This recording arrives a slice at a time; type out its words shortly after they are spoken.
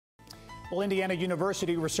Well, Indiana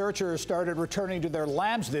University researchers started returning to their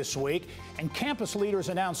labs this week, and campus leaders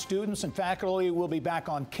announced students and faculty will be back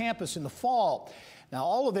on campus in the fall. Now,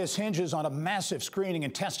 all of this hinges on a massive screening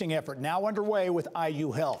and testing effort now underway with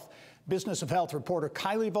IU Health. Business of Health reporter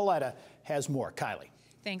Kylie Valletta has more. Kylie.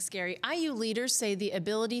 Thanks, Gary. IU leaders say the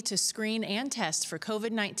ability to screen and test for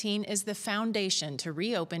COVID-19 is the foundation to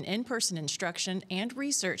reopen in-person instruction and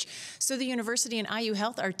research. So the university and IU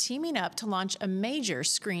Health are teaming up to launch a major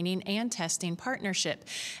screening and testing partnership.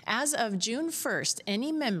 As of June 1st,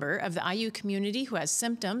 any member of the IU community who has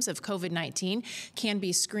symptoms of COVID-19 can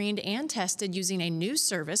be screened and tested using a new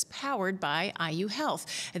service powered by IU Health.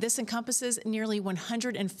 This encompasses nearly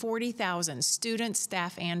 140,000 students,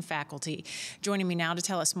 staff, and faculty. Joining me now to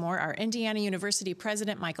tell us more are Indiana University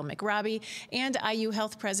President Michael McRobbie and IU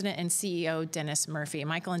Health President and CEO Dennis Murphy.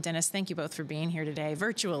 Michael and Dennis, thank you both for being here today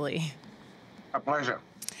virtually. A pleasure.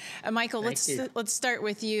 Michael, let's start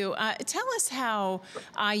with you. Tell us how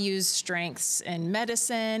IU's strengths in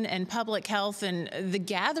medicine and public health and the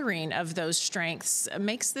gathering of those strengths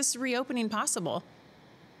makes this reopening possible.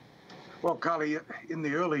 Well, Kylie, in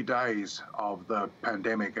the early days of the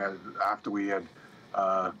pandemic, after we had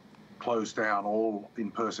closed down all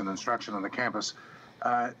in-person instruction on the campus,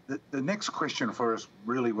 the next question for us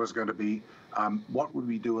really was going to be what would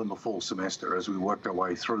we do in the fall semester as we worked our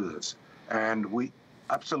way through this? And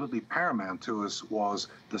absolutely paramount to us was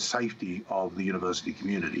the safety of the university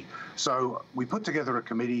community. So we put together a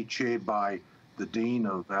committee chaired by the dean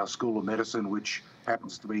of our School of Medicine, which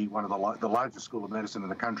happens to be one of the largest school of medicine in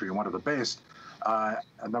the country and one of the best, a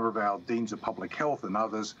number of our deans of public health and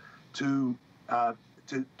others to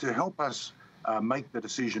help us make the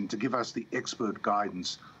decision, to give us the expert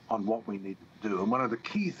guidance on what we needed to do. And one of the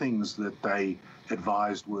key things that they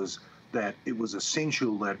advised was that it was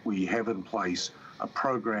essential that we have in place a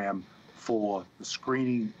program for the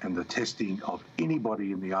screening and the testing of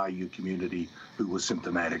anybody in the IU community who was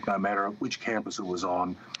symptomatic, no matter which campus it was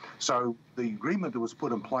on. So the agreement that was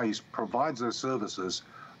put in place provides those services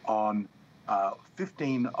on around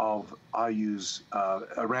 15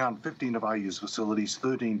 of IU's facilities,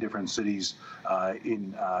 13 different cities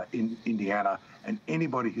in Indiana, and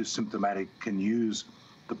anybody who's symptomatic can use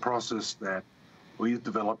the process that we've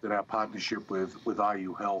developed in our partnership with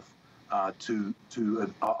IU Health to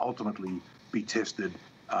ultimately be tested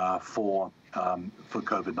for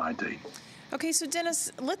COVID-19. Okay, so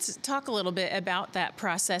Dennis, let's talk a little bit about that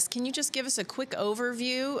process. Can you just give us a quick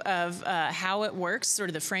overview of how it works, sort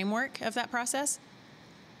of the framework of that process?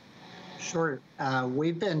 Sure.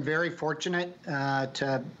 We've been very fortunate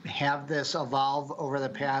to have this evolve over the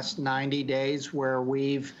past 90 days where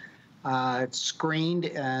we've screened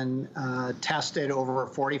and tested over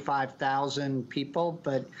 45,000 people,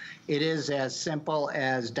 but it is as simple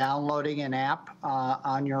as downloading an app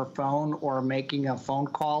on your phone or making a phone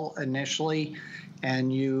call initially,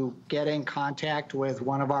 and you get in contact with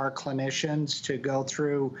one of our clinicians to go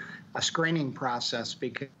through a screening process,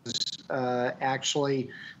 because actually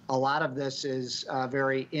a lot of this is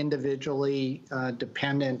very individually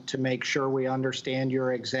dependent to make sure we understand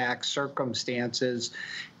your exact circumstances.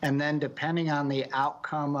 And then depending on the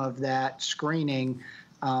outcome of that screening,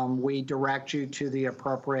 we direct you to the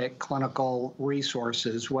appropriate clinical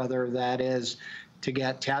resources, whether that is to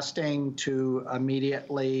get testing, to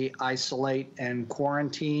immediately isolate and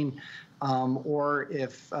quarantine, or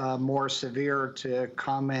if more severe, to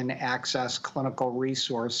come and access clinical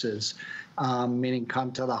resources, meaning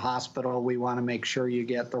come to the hospital. We want to make sure you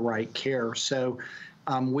get the right care. So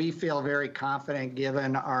we feel very confident,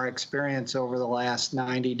 given our experience over the last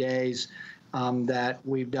 90 days, that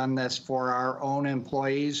we've done this for our own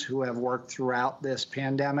employees who have worked throughout this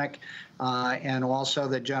pandemic, and also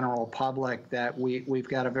the general public, that we've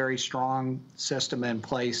got a very strong system in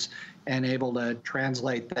place and able to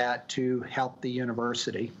translate that to help the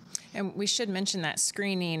university. And we should mention that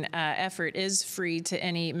screening effort is free to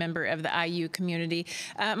any member of the IU community.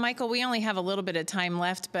 Michael, we only have a little bit of time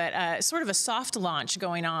left, but sort of a soft launch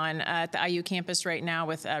going on at the IU campus right now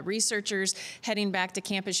with researchers heading back to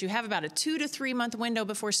campus. You have about a 2 to 3 month window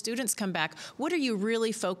before students come back. What are you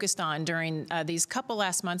really focused on during these couple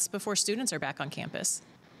last months before students are back on campus?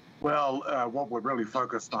 Well, what we're really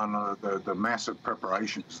focused on are the massive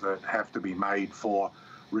preparations that have to be made for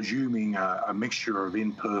resuming a mixture of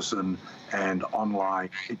in-person and online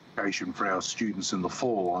education for our students in the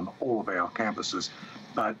fall on all of our campuses,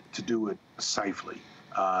 but to do it safely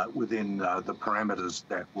within the parameters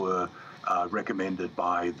that were recommended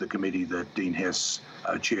by the committee that Dean Hess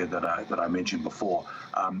chaired that I mentioned before.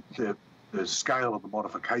 The scale of the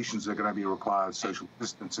modifications that are going to be required, social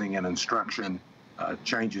distancing and instruction,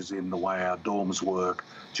 changes in the way our dorms work,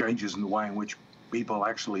 changes in the way in which people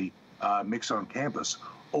actually mix on campus.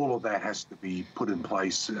 All of that has to be put in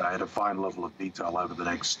place at a fine level of detail over the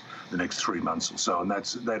next 3 months or so, and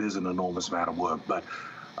that is an enormous amount of work. But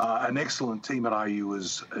an excellent team at IU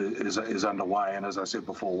is underway, and as I said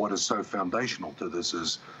before, what is so foundational to this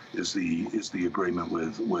is the agreement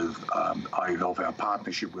with IU Health, our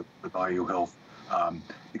partnership with IU Health,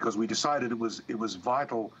 because we decided it was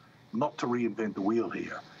vital not to reinvent the wheel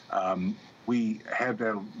here. We had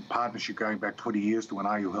that partnership going back 20 years to when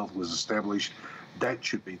IU Health was established. That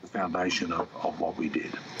should be the foundation of what we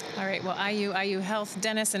did. All right. Well, IU Health,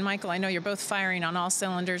 Dennis and Michael, I know you're both firing on all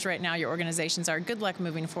cylinders right now. Your organizations are. Good luck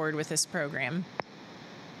moving forward with this program.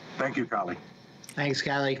 Thank you, Carly. Thanks,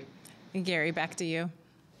 Kylie. And Gary, back to you.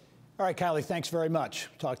 All right, Kylie, thanks very much.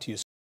 Talk to you soon.